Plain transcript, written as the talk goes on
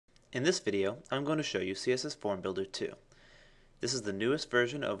In this video, I'm going to show you CSS Form Builder 2. This is the newest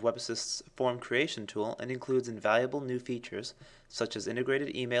version of WebAssist's form creation tool and includes invaluable new features such as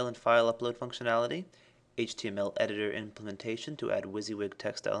integrated email and file upload functionality, HTML editor implementation to add WYSIWYG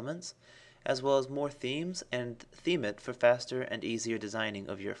text elements, as well as more themes and theme it for faster and easier designing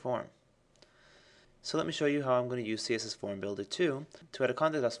of your form. So let me show you how I'm going to use CSS Form Builder 2 to add a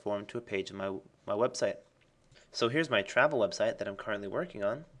contact us form to a page on my website. So here's my travel website that I'm currently working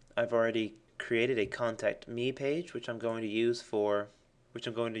on. I've already created a contact me page which I'm going to use for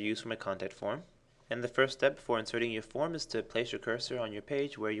my contact form. And the first step before inserting your form is to place your cursor on your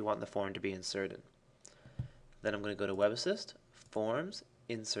page where you want the form to be inserted. Then I'm going to go to WebAssist, Forms,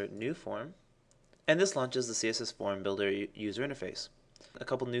 Insert New Form, and this launches the CSS Form Builder user interface. A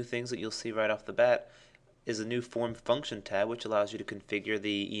couple new things that you'll see right off the bat is a new Form Function tab which allows you to configure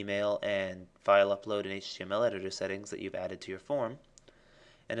the email and file upload and HTML editor settings that you've added to your form.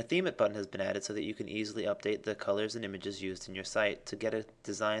 And a Theme It button has been added so that you can easily update the colors and images used in your site to get a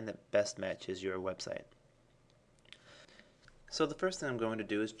design that best matches your website. So the first thing I'm going to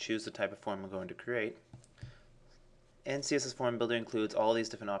do is choose the type of form I'm going to create. And CSS Form Builder includes all these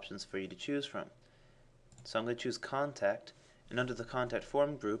different options for you to choose from. So I'm going to choose Contact, and under the Contact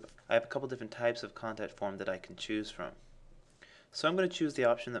Form group, I have a couple different types of contact form that I can choose from. So I'm going to choose the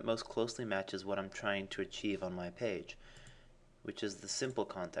option that most closely matches what I'm trying to achieve on my page, which is the Simple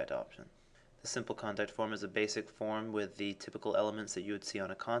Contact option. The Simple Contact form is a basic form with the typical elements that you would see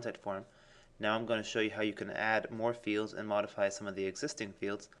on a contact form. Now I'm going to show you how you can add more fields and modify some of the existing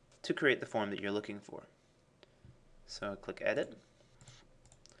fields to create the form that you're looking for. So click Edit.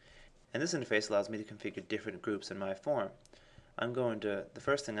 And this interface allows me to configure different groups in my form. The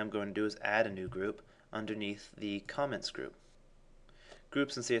first thing I'm going to do is add a new group underneath the Comments group.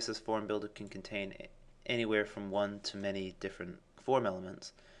 Groups in CSS Form Builder can contain anywhere from one to many different form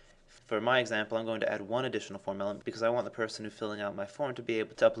elements. For my example, I'm going to add one additional form element because I want the person who's filling out my form to be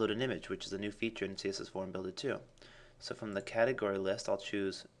able to upload an image, which is a new feature in CSS Form Builder 2. So from the category list, I'll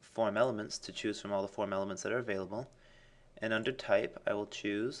choose Form Elements to choose from all the form elements that are available. And under Type, I will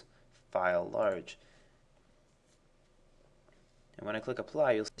choose File Large. And when I click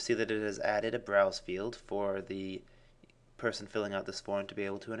Apply, you'll see that it has added a browse field for the person filling out this form to be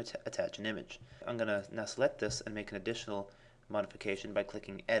able to attach an image. I'm going to now select this and make an additional modification by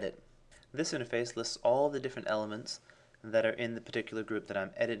clicking Edit. This interface lists all the different elements that are in the particular group that I'm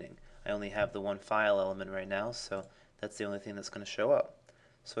editing. I only have the one file element right now, so that's the only thing that's going to show up.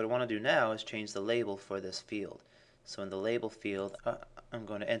 So what I want to do now is change the label for this field. So in the label field, I'm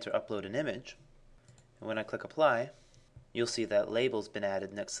going to enter Upload an Image, and when I click Apply, you'll see that label's been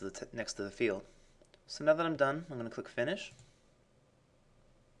added next to the field. So now that I'm done, I'm going to click Finish.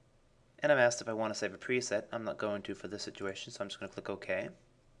 And I'm asked if I want to save a preset. I'm not going to for this situation, so I'm just going to click OK.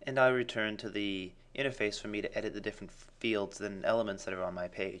 And I'll return to the interface for me to edit the different fields and elements that are on my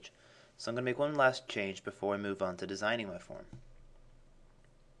page. So I'm going to make one last change before I move on to designing my form.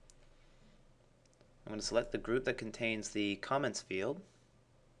 I'm going to select the group that contains the Comments field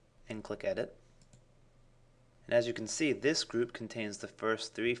and click Edit. And as you can see, this group contains the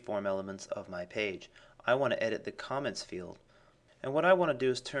first three form elements of my page. I want to edit the Comments field. And what I want to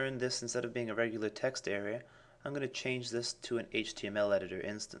do is turn this, instead of being a regular text area, I'm going to change this to an HTML editor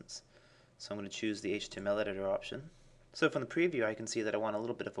instance. So I'm going to choose the HTML editor option. So from the preview, I can see that I want a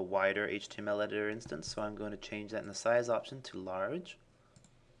little bit of a wider HTML editor instance, so I'm going to change that in the size option to large.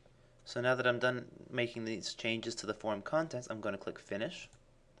 So now that I'm done making these changes to the form contents, I'm going to click Finish.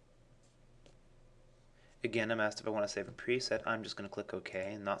 Again, I'm asked if I want to save a preset. I'm just going to click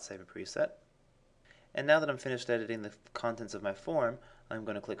OK and not save a preset. And now that I'm finished editing the contents of my form, I'm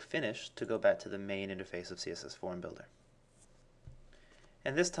going to click Finish to go back to the main interface of CSS Form Builder.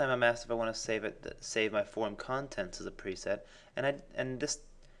 And this time I'm asked if I want to save my form contents as a preset, and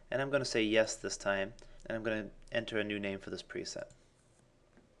I'm going to say yes this time, and I'm going to enter a new name for this preset.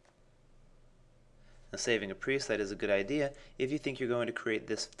 Now, saving a preset is a good idea if you think you're going to create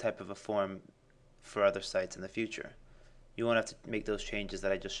this type of a form for other sites in the future. You won't have to make those changes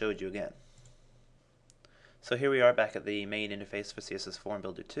that I just showed you again. So here we are back at the main interface for CSS Form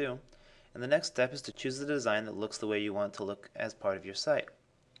Builder 2, and the next step is to choose the design that looks the way you want to look as part of your site.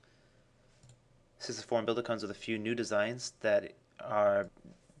 CSS Form Builder comes with a few new designs that are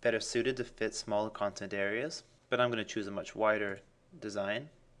better suited to fit smaller content areas, but I'm going to choose a much wider design.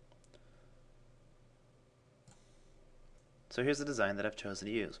 So here's the design that I've chosen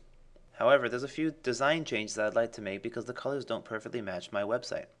to use. However, there's a few design changes that I'd like to make because the colors don't perfectly match my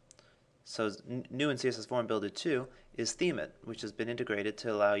website. So new in CSS Form Builder 2 is Theme It, which has been integrated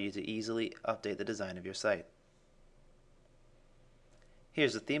to allow you to easily update the design of your site.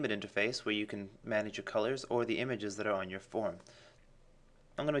 Here's the Theme It interface where you can manage your colors or the images that are on your form.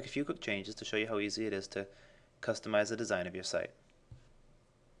 I'm going to make a few quick changes to show you how easy it is to customize the design of your site.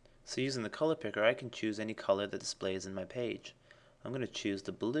 So using the color picker, I can choose any color that displays in my page. I'm going to choose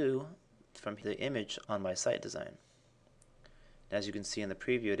the blue from the image on my site design. As you can see in the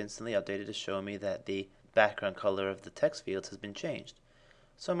preview, it instantly updated to show me that the background color of the text fields has been changed.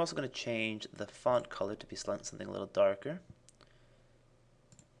 So I'm also going to change the font color to be something a little darker.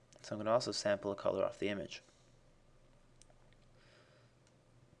 So I'm going to also sample a color off the image.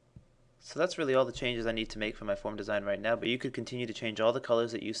 So that's really all the changes I need to make for my form design right now, but you could continue to change all the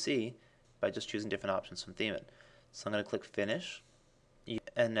colors that you see by just choosing different options from Theme It. So I'm going to click Finish,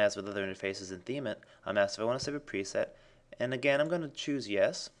 and as with other interfaces in Theme It, I'm asked if I want to save a preset, and again I'm going to choose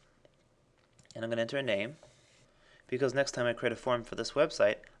Yes, and I'm going to enter a name, because next time I create a form for this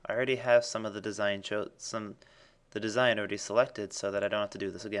website, I already have some of the design already selected so that I don't have to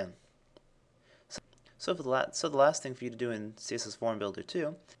do this again. So the last thing for you to do in CSS Form Builder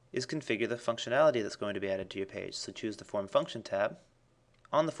 2 is configure the functionality that's going to be added to your page. So choose the Form Function tab.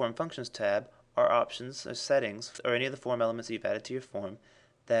 On the Form Functions tab are options or settings or any of the form elements that you've added to your form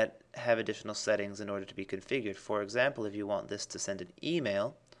that have additional settings in order to be configured. For example, if you want this to send an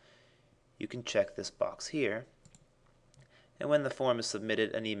email, you can check this box here, and when the form is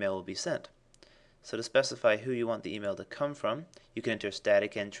submitted, an email will be sent. So to specify who you want the email to come from, you can enter a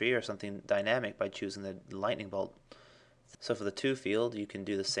static entry or something dynamic by choosing the lightning bolt. So for the to field, you can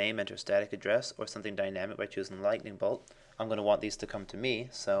do the same, enter a static address or something dynamic by choosing the lightning bolt. I'm going to want these to come to me,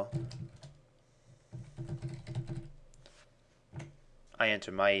 so I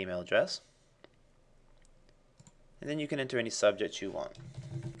enter my email address, and then you can enter any subject you want.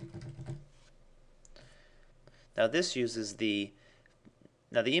 Now this uses the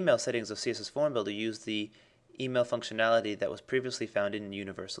email settings of CSS Form Builder use the email functionality that was previously found in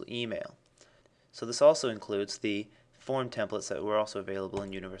Universal Email. So this also includes the form templates that were also available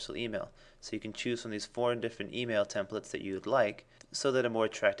in Universal Email. So you can choose from these 4 different email templates that you would like so that a more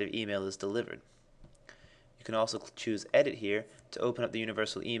attractive email is delivered. You can also choose Edit here to open up the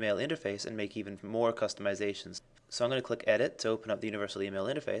Universal Email interface and make even more customizations. So I'm going to click Edit to open up the Universal Email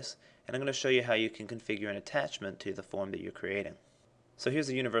interface, and I'm going to show you how you can configure an attachment to the form that you're creating. So here's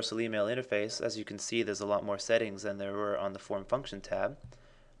the Universal Email interface. As you can see, there's a lot more settings than there were on the Form Function tab.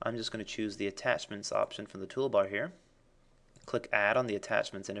 I'm just going to choose the Attachments option from the toolbar here. Click Add on the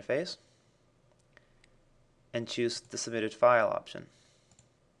Attachments interface, and choose the Submitted File option.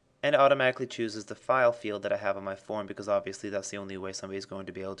 And it automatically chooses the file field that I have on my form, because obviously that's the only way somebody's going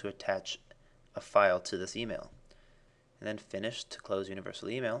to be able to attach a file to this email. And then Finish to close Universal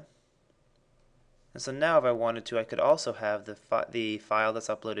Email. And so now if I wanted to, I could also have the file that's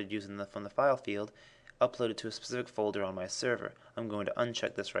uploaded from the file field uploaded to a specific folder on my server. I'm going to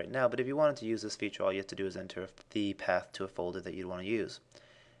uncheck this right now, but if you wanted to use this feature, all you have to do is enter the path to a folder that you'd want to use.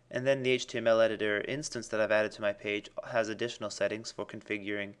 And then the HTML editor instance that I've added to my page has additional settings for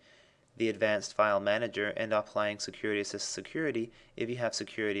configuring the advanced file manager and applying Security Assist security if you have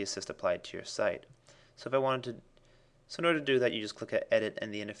Security Assist applied to your site. So in order to do that, you just click Edit,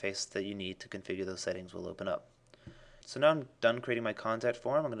 and the interface that you need to configure those settings will open up. So now I'm done creating my contact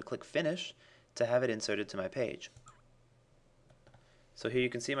form. I'm going to click Finish to have it inserted to my page. So here you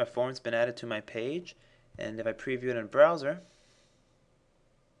can see my form's been added to my page, and if I preview it in a browser,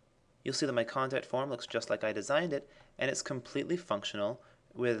 you'll see that my contact form looks just like I designed it, and it's completely functional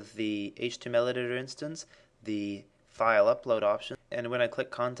with the HTML editor instance, the file upload option, and when I click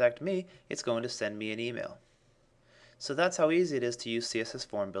Contact Me, it's going to send me an email. So that's how easy it is to use CSS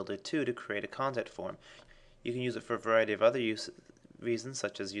Form Builder 2 to create a contact form. You can use it for a variety of other reasons,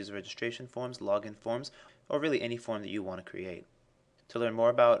 such as user registration forms, login forms, or really any form that you want to create. To learn more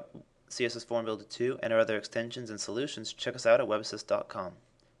about CSS Form Builder 2 and our other extensions and solutions, check us out at webassist.com.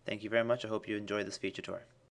 Thank you very much. I hope you enjoyed this feature tour.